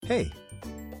Hey!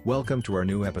 Welcome to our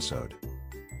new episode.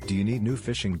 Do you need new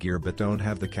fishing gear but don't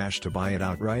have the cash to buy it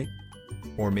outright?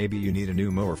 Or maybe you need a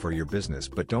new mower for your business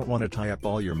but don't want to tie up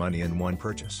all your money in one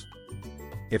purchase?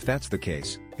 If that's the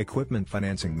case, equipment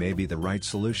financing may be the right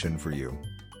solution for you.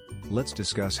 Let's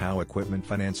discuss how equipment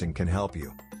financing can help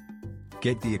you.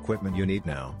 Get the equipment you need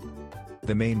now.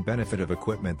 The main benefit of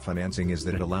equipment financing is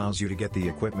that it allows you to get the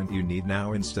equipment you need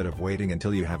now instead of waiting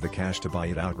until you have the cash to buy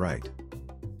it outright.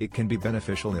 It can be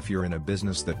beneficial if you're in a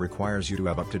business that requires you to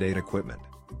have up-to-date equipment.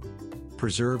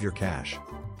 Preserve your cash.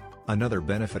 Another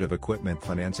benefit of equipment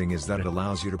financing is that it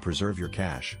allows you to preserve your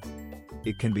cash.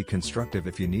 It can be constructive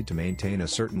if you need to maintain a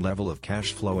certain level of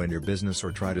cash flow in your business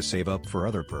or try to save up for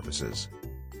other purposes.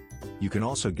 You can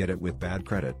also get it with bad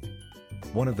credit.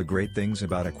 One of the great things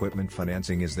about equipment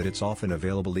financing is that it's often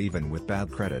available even with bad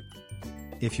credit.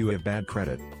 If you have bad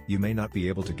credit, you may not be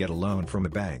able to get a loan from a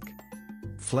bank.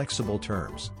 Flexible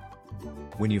terms.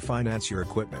 When you finance your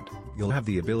equipment, you'll have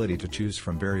the ability to choose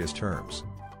from various terms.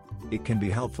 It can be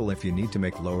helpful if you need to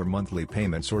make lower monthly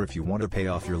payments or if you want to pay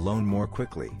off your loan more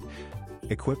quickly.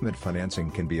 Equipment financing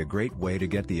can be a great way to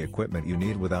get the equipment you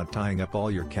need without tying up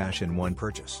all your cash in one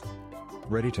purchase.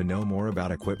 Ready to know more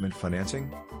about equipment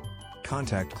financing?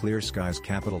 Contact Clear Skies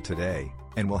Capital today,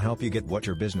 and we'll help you get what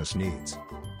your business needs.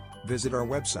 Visit our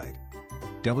website,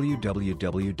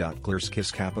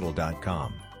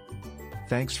 www.clearskiescapital.com.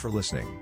 Thanks for listening.